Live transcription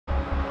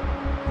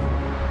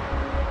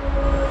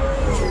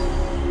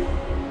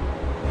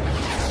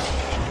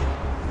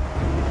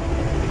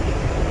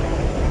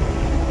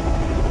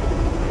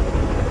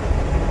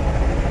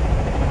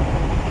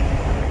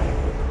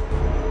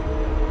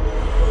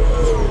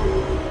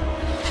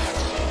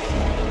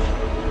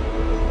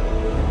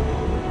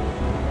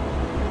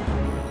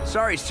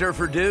Sorry,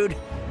 surfer dude.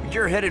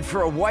 You're headed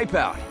for a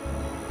wipeout.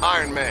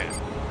 Iron Man.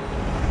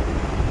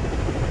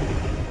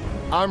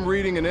 I'm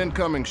reading an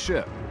incoming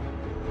ship.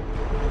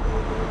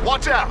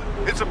 Watch out!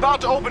 It's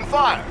about to open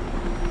fire!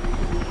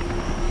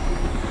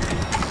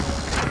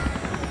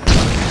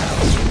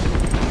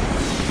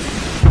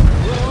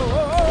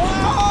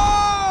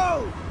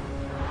 Whoa!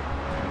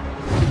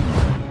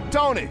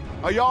 Tony,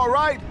 are you all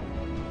right?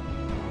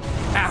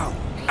 Ow,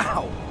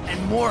 ow,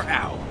 and more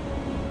ow.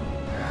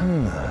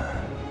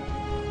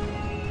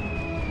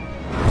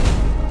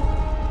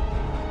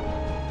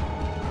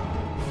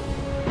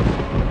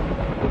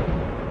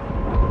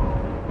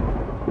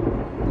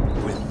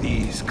 With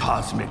these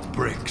cosmic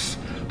bricks,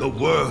 the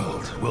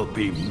world will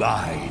be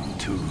mine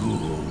to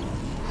rule.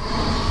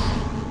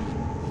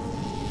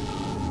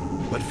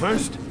 But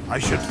first, I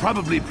should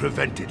probably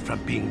prevent it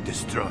from being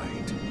destroyed.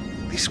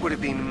 This would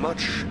have been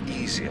much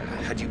easier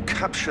had you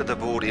captured the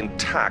board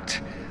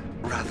intact,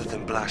 rather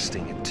than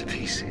blasting it to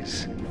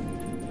pieces.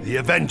 The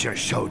Avengers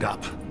showed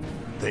up.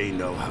 They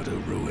know how to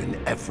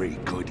ruin every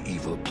good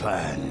evil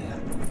plan.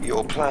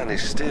 Your plan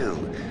is still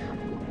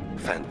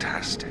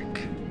fantastic.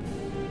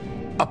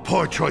 A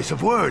poor choice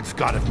of words,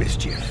 God of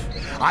Mischief.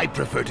 I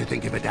prefer to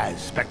think of it as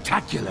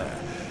spectacular,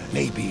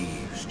 maybe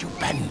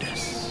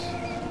stupendous.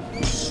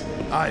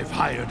 I've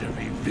hired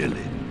every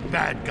villain,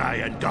 bad guy,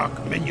 and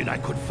dark minion I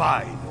could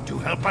find to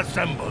help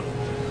assemble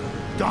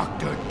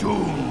Dr.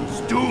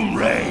 Doom's Doom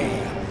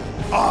Ray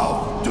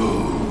of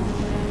Doom.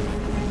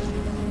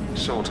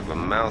 Sort of a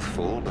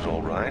mouthful, but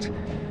all right.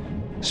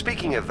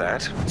 Speaking of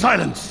that...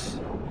 Silence!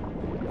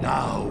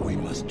 Now we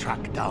must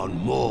track down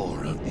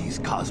more of these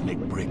cosmic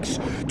bricks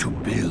to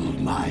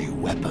build my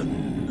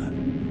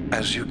weapon.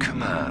 As you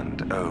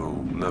command, oh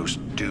most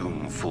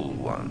doomful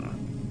one.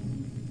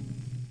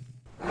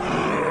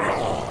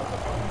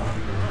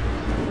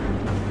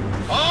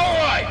 All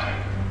right!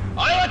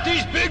 I let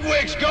these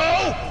bigwigs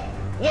go!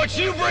 Once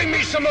you bring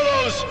me some of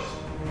those...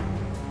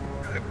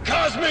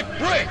 cosmic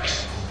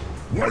bricks!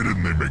 Why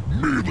didn't they make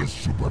me the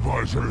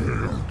supervisor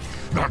here?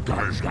 That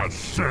guy's got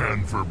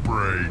sand for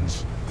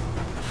brains.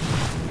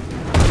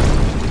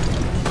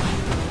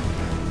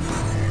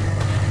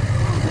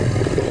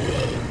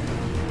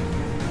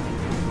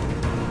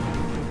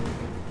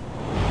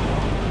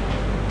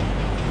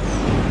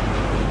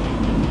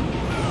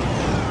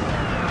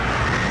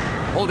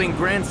 Holding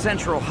Grand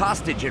Central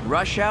hostage at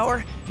rush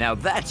hour? Now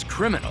that's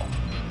criminal.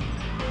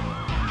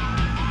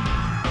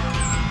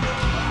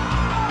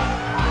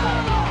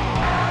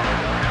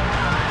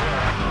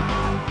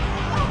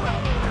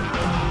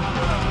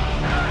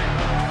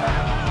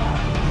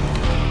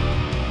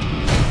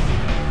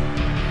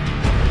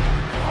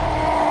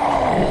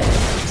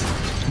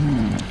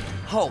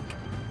 Hulk,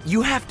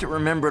 you have to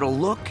remember to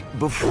look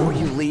before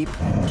you leap.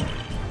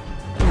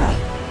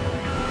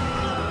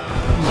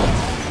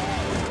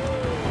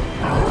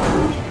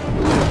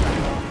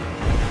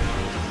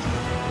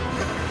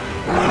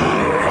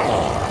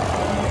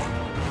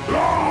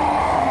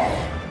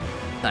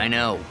 I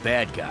know,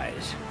 bad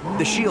guys.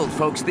 The SHIELD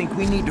folks think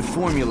we need to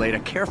formulate a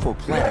careful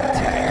plan of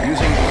attack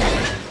using...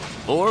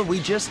 Or we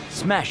just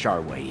smash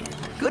our way in.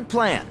 Good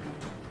plan.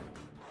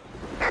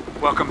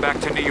 Welcome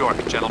back to New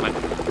York, gentlemen.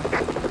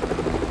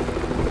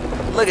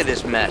 Look at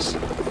this mess.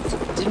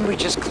 Didn't we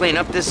just clean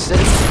up this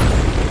city?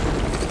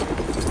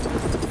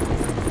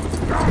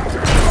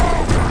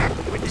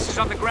 Witnesses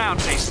on the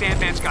ground say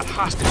Sandman's got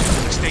hostages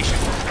at the station.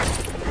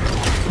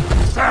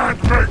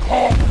 Sand make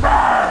Hulk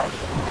mad!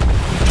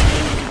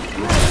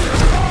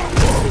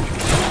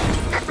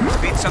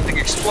 Need something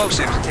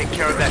explosive to take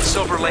care of that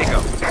silver Lego.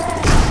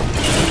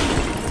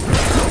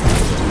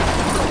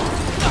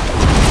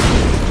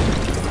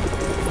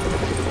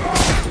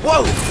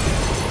 Whoa!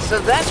 So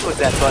that's what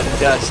that button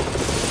does.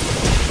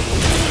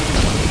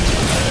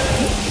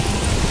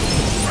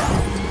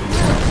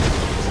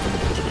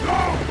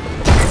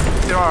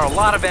 There are a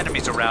lot of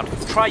enemies around.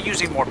 Try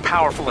using more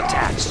powerful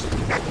attacks.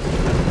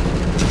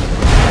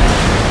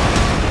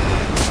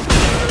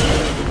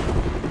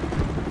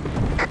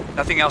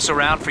 Nothing else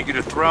around for you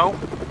to throw?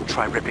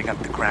 Try ripping up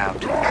the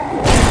ground.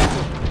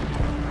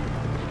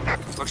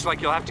 Looks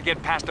like you'll have to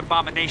get past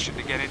Abomination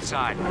to get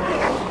inside.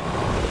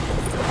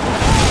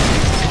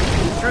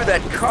 Threw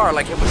that car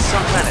like it was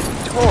some kind of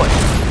toy.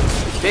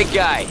 Big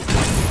guy,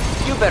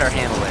 you better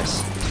handle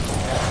this.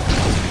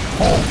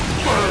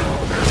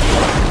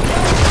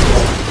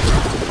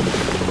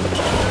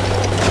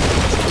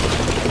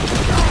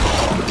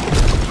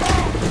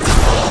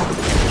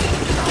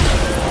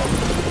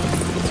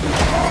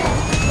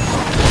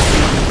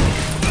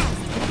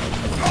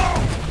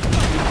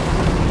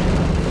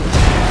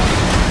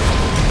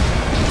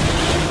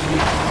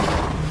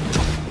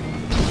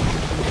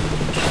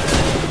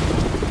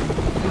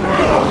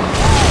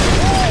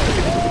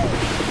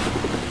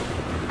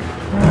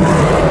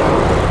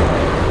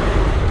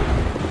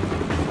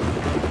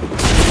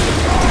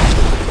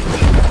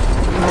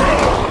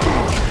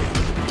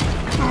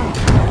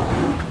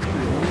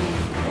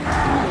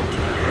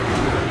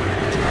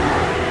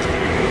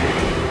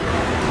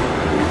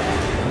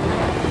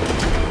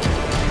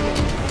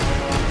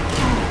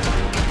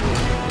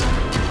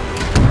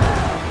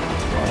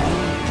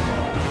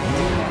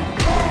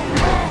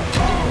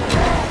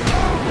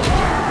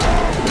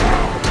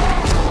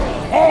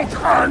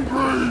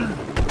 angry!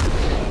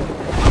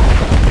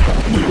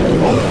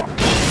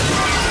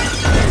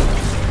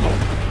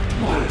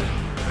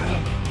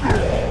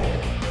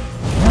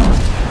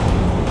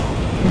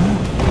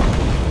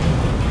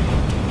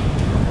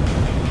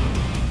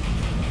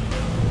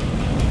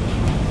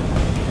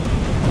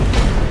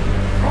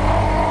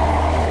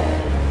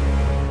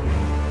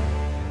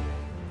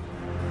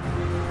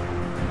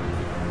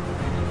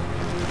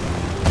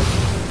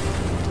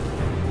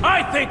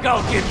 I think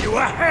I'll give you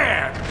a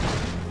hand!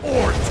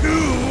 Or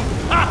two!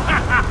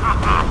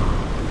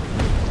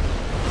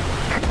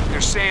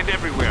 There's sand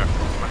everywhere,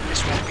 but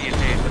this won't be a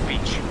day at the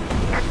beach.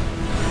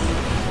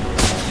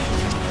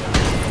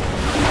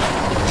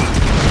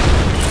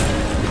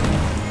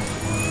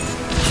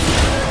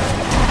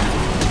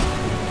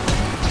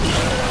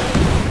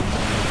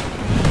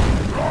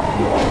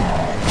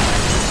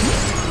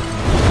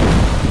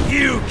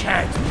 You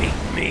can't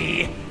beat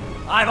me!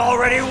 I've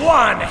already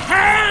won,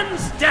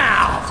 hands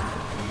down!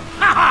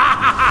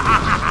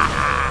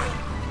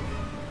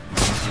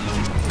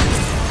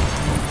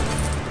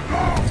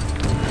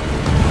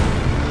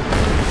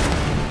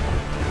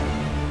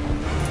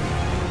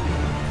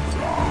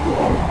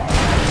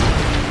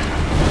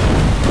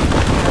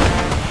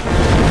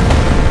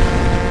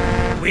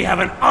 We have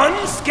an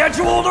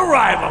unscheduled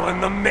arrival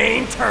in the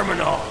main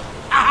terminal.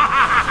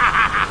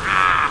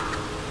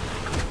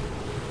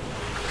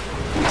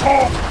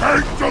 Hulk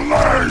hate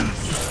delays!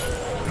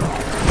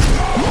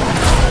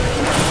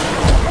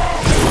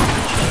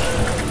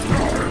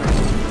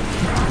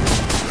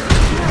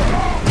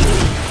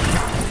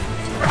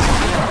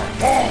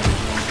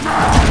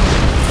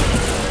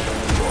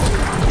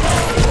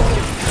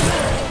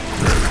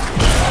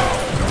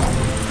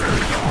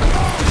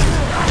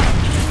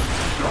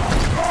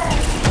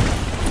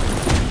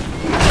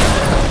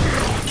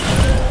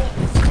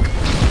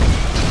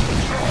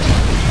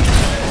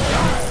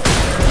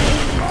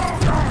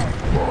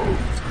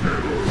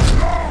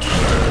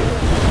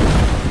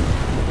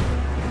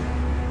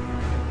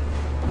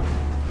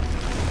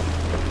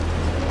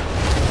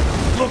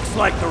 Looks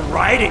like the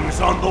writing's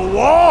on the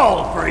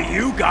wall for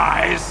you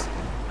guys.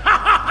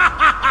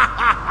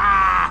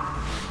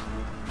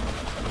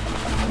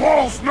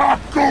 Walls not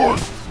good!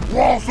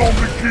 Walls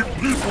only keep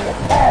people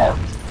apart!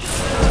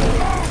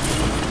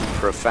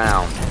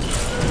 Profound.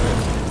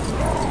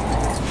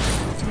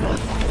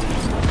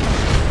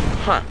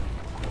 Huh.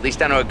 At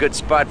least I know a good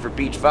spot for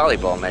beach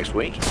volleyball next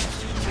week.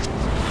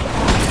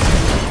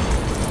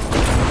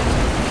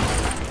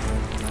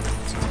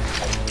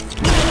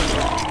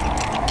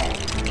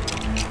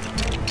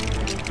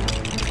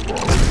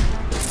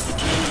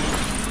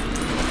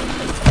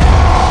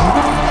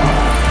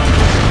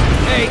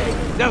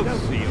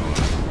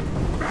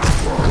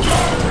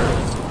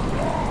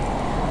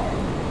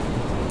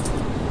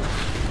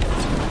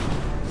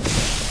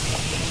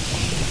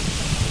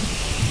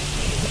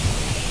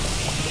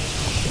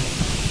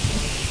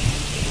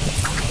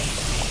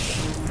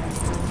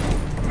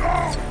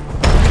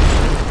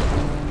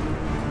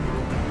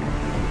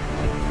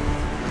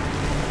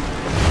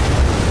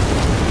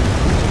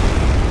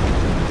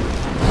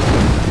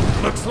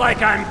 Looks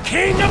like I'm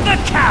king of the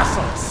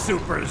castle,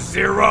 Super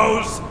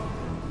Zeros.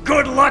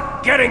 Good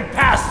luck getting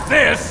past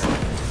this.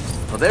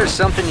 Well, there's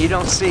something you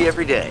don't see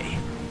every day.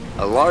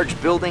 A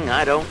large building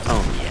I don't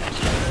own yet.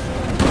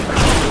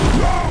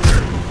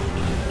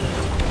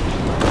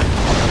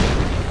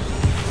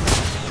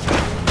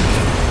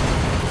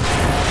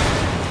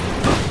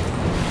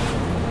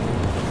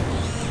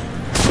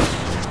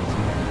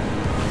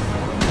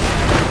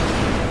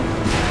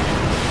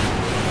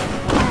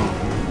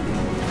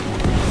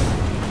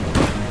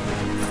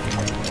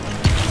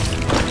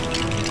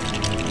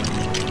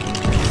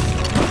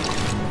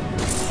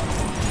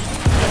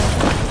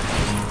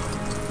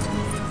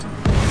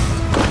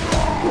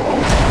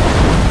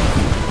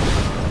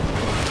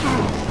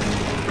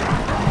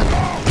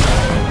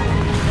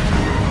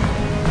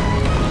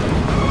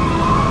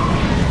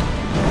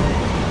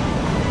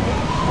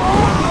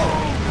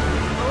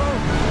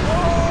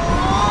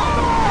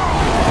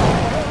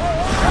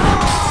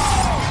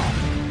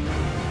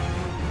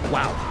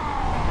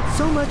 Wow.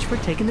 So much for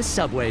taking the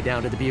subway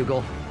down to the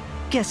Bugle.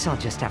 Guess I'll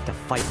just have to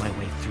fight my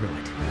way through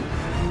it.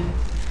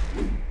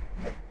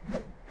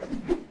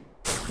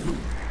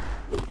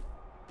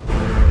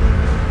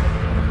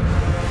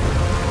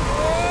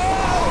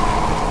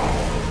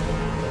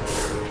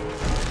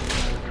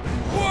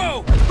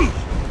 Whoa!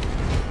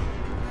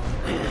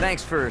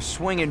 Thanks for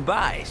swinging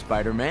by,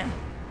 Spider-Man.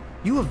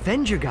 You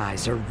Avenger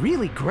guys are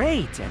really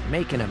great at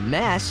making a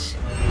mess.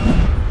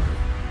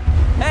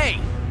 Hey!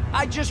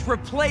 I just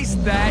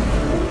replaced that.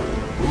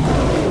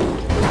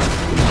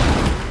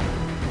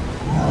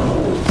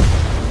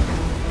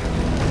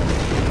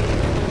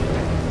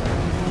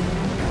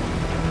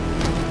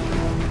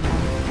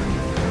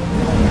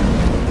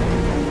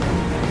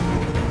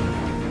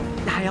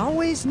 I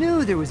always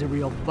knew there was a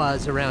real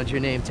buzz around your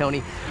name,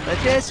 Tony, but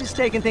this is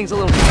taking things a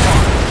little too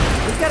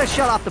far. We've got to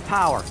shut off the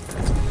power.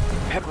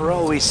 Pepper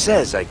always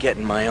says I get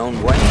in my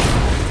own way.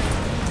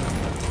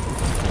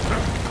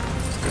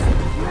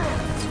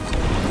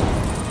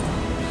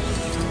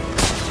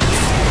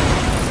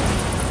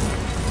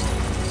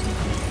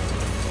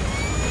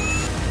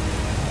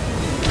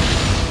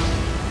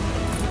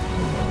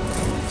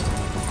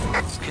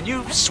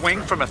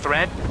 swing from a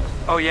thread?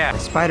 Oh yeah. My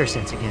spider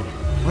sense again.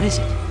 What is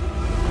it?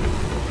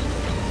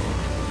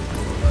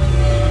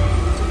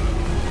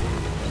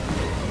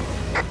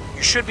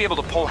 You should be able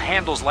to pull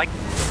handles like...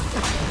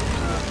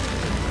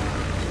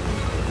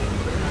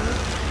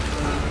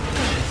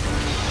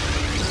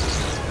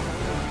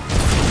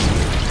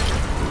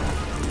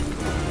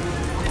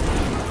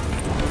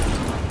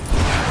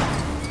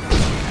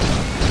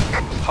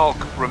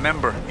 Hulk,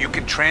 remember, you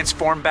can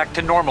transform back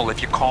to normal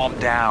if you calm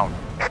down.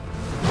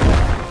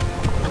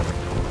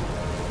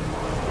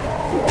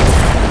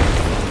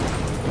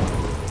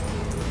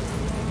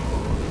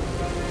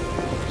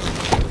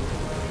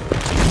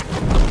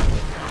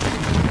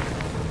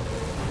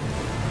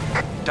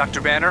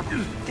 Dr. Banner,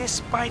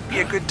 this might be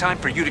a good time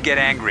for you to get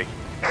angry.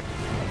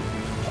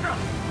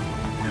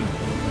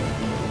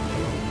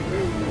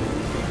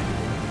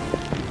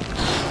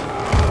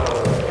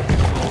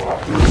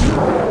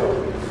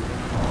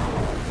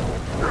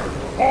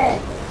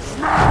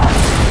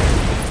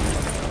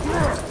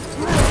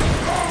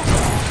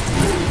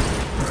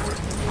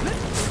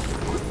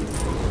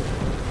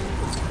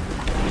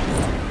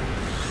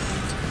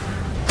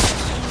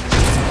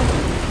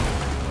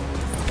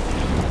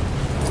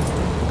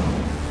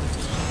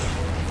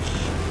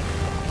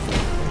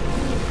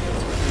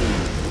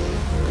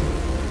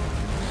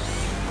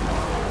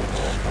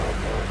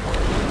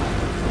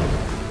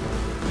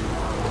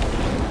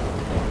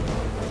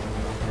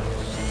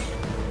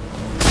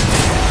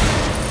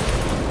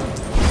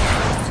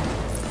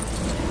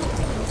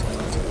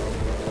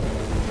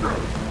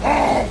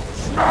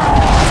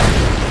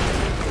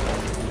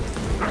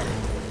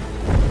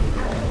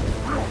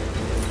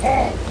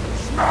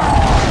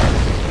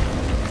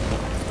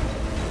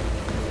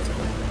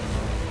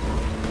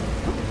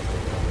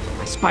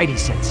 Spidey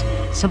sense.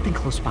 Something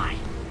close by.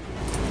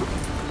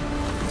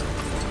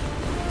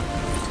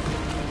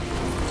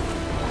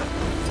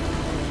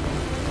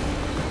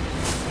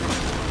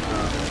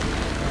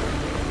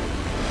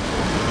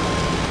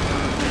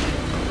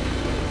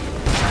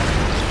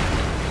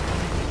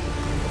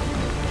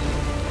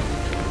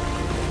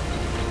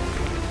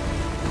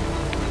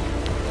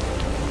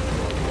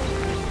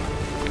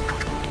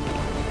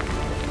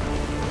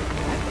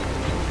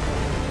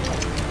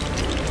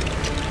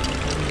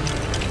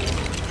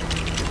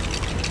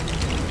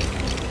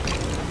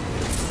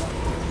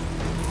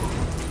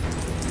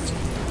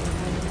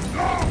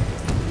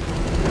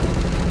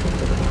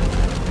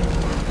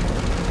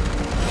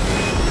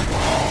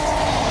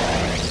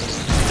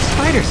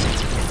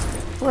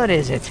 What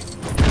is it?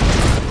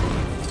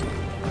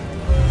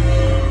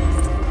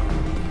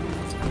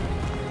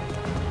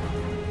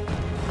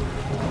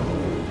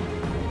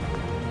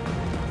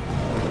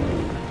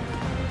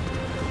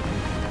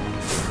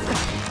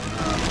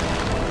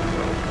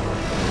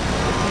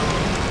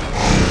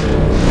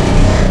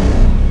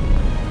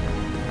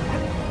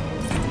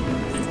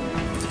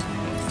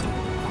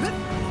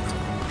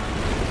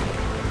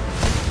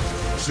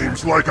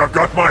 Seems like I've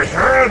got my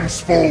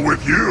hands full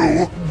with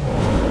you.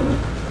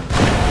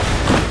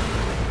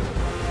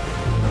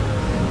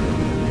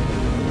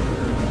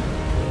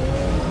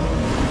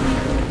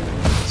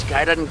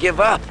 Guy doesn't give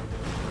up.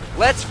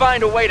 Let's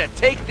find a way to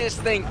take this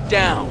thing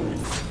down.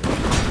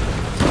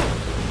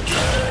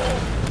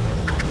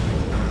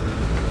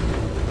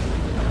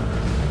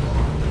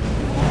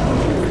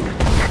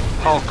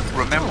 Hulk,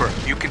 remember,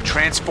 you can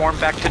transform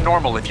back to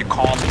normal if you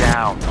calm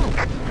down.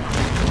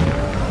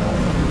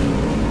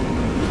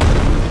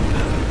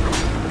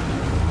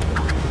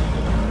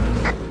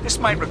 This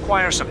might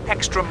require some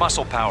extra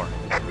muscle power.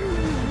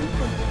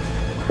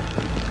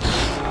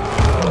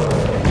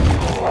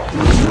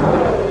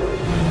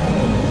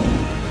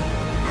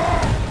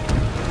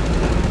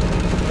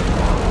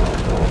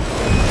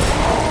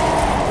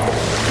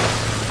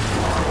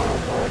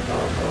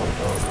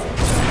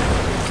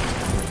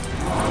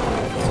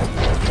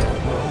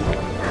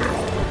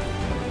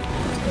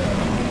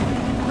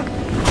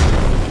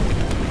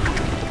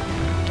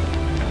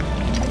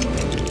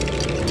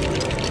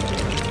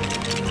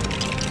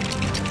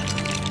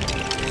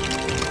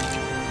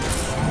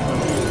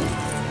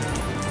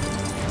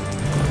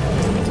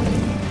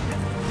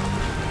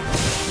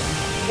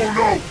 Oh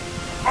no!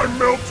 I'm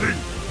melting!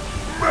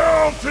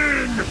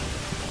 Melting!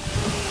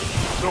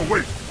 No,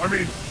 wait, I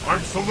mean,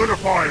 I'm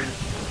solidifying!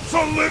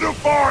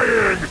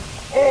 Solidifying!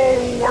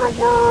 Oh, what a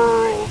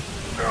world!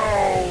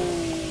 No!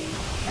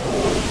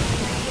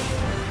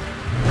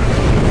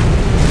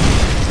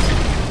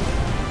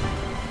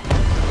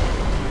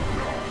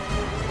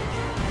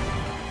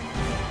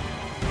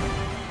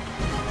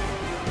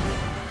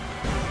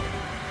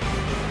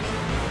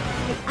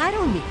 I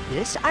don't need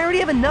this. I already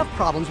have enough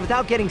problems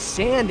without getting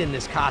sand in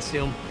this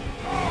costume.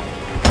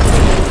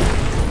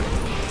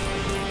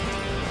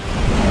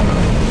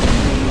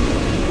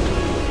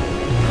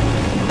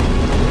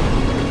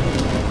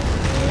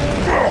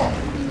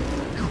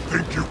 You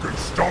think you can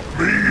stop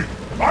me?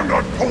 I'm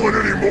not pulling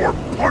any more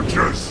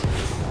punches!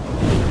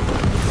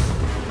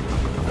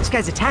 This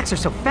guy's attacks are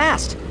so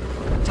fast.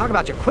 Talk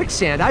about your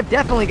quicksand. I've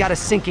definitely got a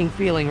sinking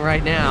feeling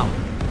right now.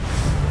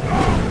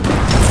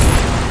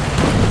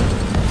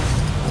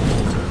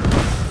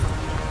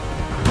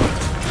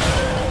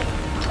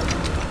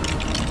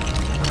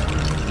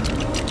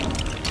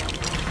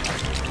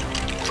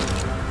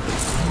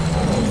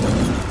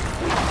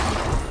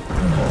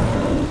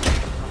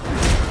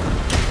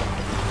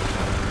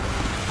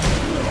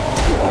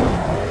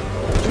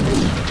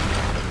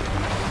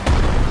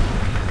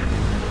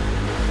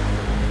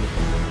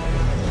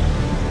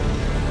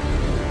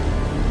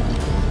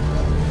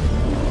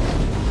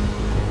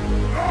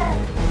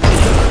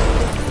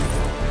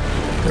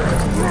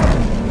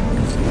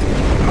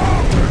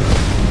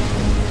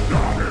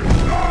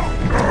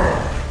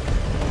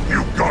 You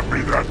got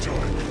me that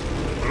time,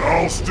 but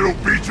I'll still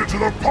beat you to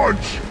the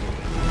punch!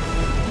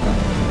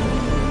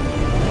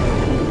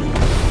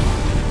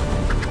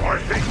 I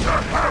hate to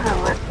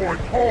hammer a point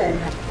home,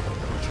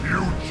 but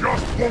you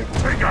just won't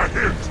take a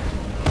hint!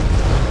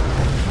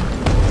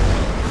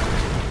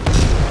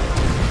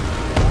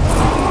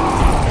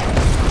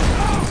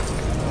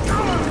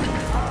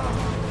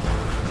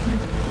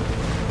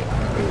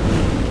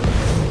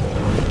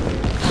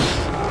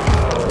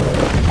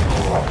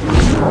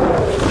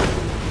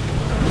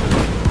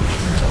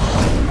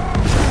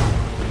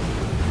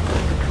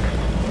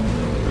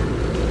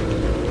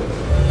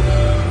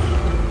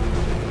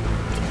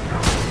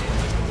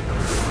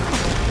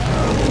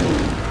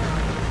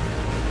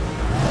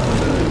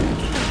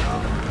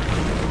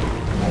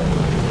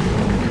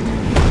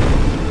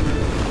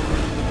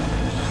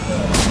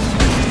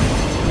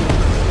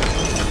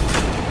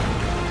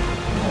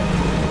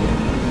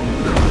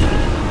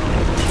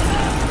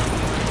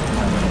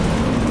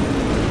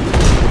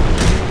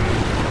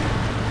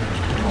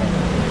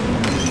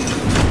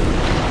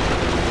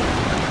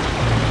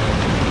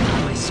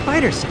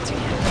 Spider sense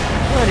again.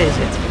 What is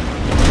it?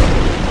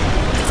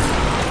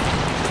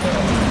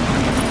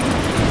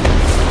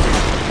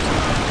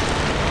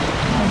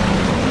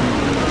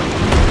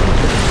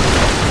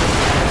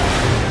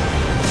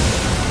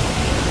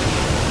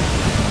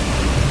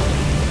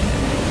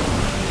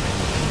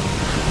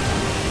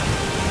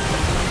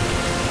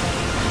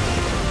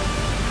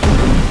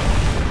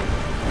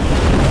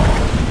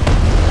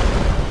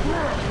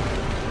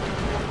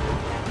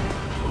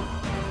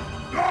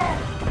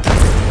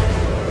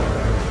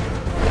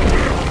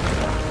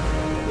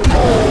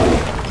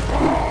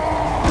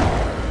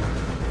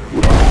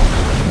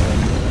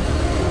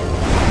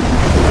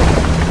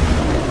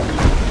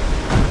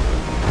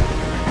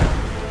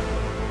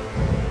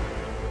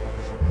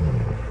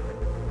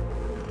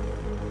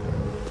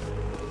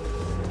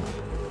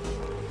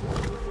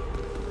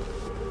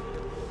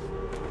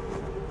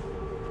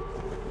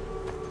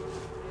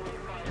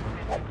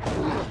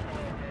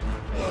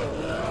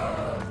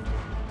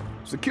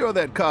 Secure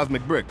that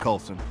cosmic brick,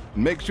 Coulson,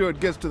 and make sure it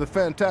gets to the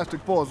Fantastic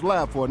Four's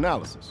lab for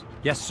analysis.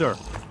 Yes, sir.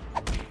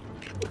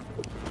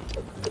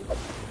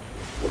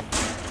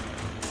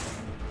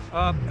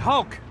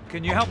 Hulk,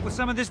 can you help with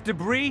some of this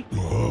debris?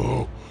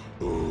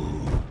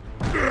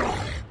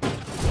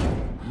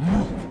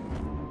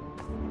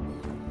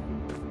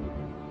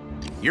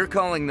 You're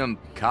calling them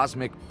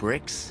cosmic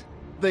bricks?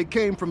 They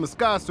came from the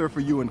sky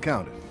surfer you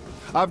encountered.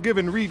 I've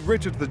given Reed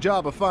Richards the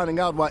job of finding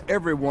out why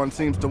everyone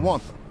seems to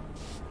want them.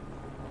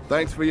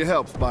 Thanks for your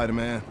help,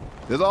 Spider-Man.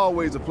 There's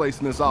always a place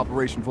in this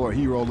operation for a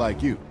hero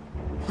like you.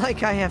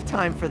 Like I have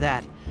time for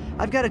that.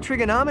 I've got a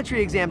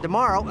trigonometry exam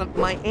tomorrow.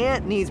 My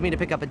aunt needs me to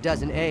pick up a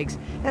dozen eggs,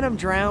 and I'm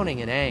drowning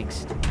in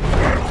angst.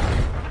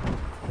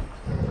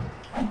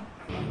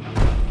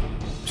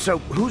 So,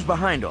 who's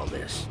behind all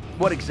this?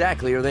 What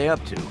exactly are they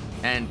up to?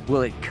 And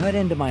will it cut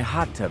into my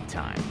hot tub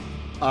time?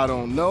 I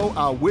don't know,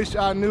 I wish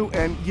I knew,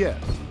 and yes.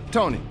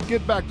 Tony,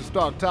 get back to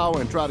Stark Tower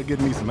and try to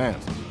get me some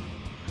answers.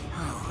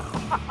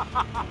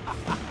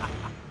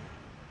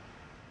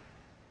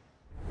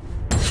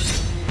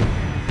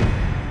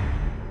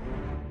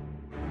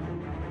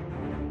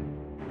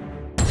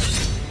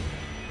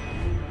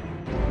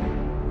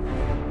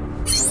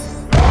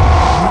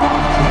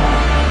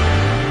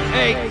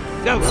 Hey,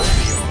 go!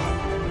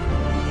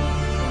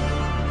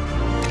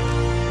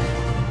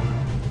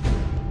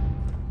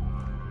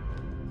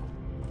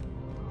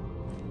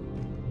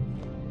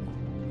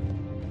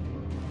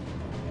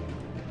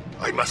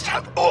 I must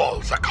have all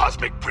the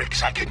cosmic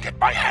bricks I can get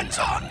my hands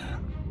on.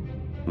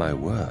 My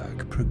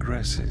work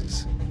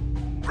progresses.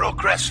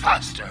 Progress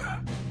faster.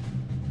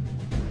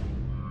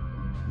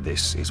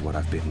 This is what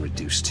I've been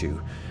reduced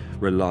to,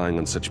 relying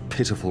on such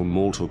pitiful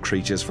mortal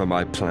creatures for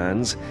my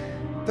plans,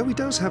 though he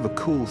does have a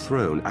cool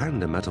throne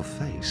and a metal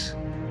face.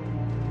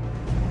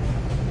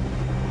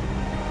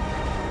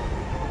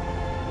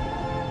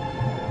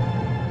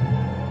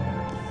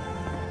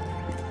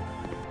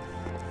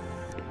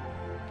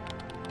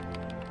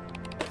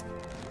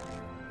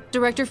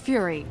 Director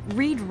Fury,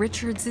 Reed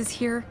Richards is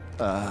here.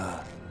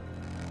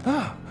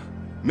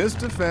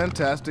 Mr.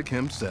 Fantastic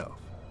himself.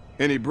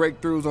 Any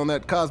breakthroughs on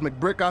that cosmic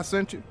brick I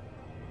sent you?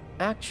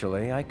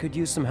 Actually, I could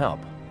use some help.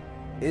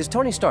 Is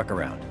Tony Stark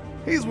around?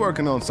 He's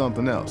working on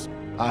something else.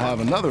 I have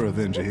another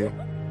Avenger here.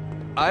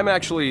 I'm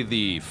actually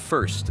the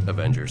first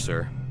Avenger,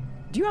 sir.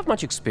 Do you have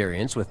much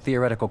experience with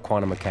theoretical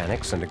quantum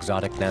mechanics and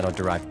exotic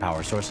nano-derived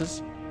power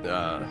sources?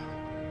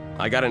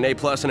 I got an A+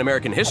 in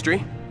American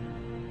history.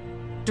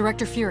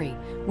 Director Fury,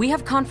 we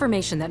have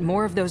confirmation that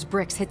more of those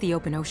bricks hit the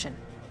open ocean.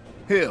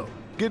 Hill,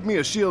 get me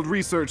a SHIELD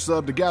research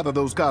sub to gather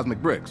those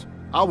cosmic bricks.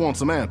 I want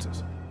some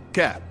answers.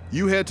 Cap,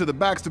 you head to the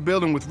Baxter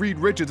building with Reed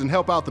Richards and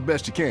help out the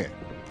best you can.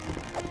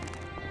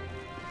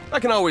 I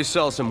can always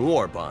sell some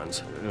war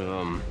bonds.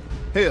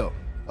 Hill,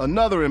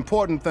 another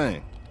important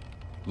thing.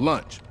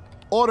 Lunch.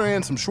 Order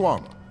in some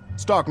shawarma.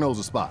 Stark knows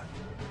a spot.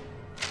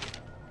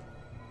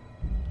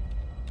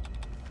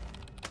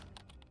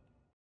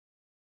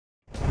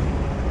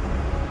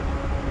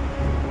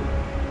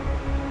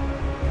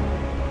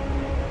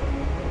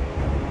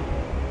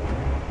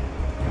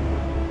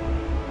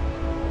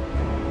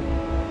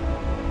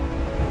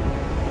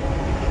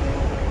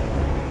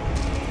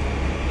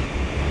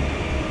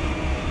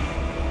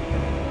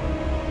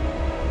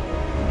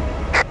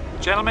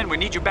 Gentlemen, we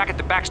need you back at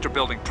the Baxter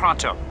building,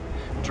 pronto.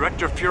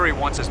 Director Fury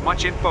wants as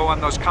much info on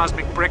those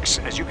cosmic bricks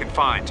as you can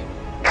find.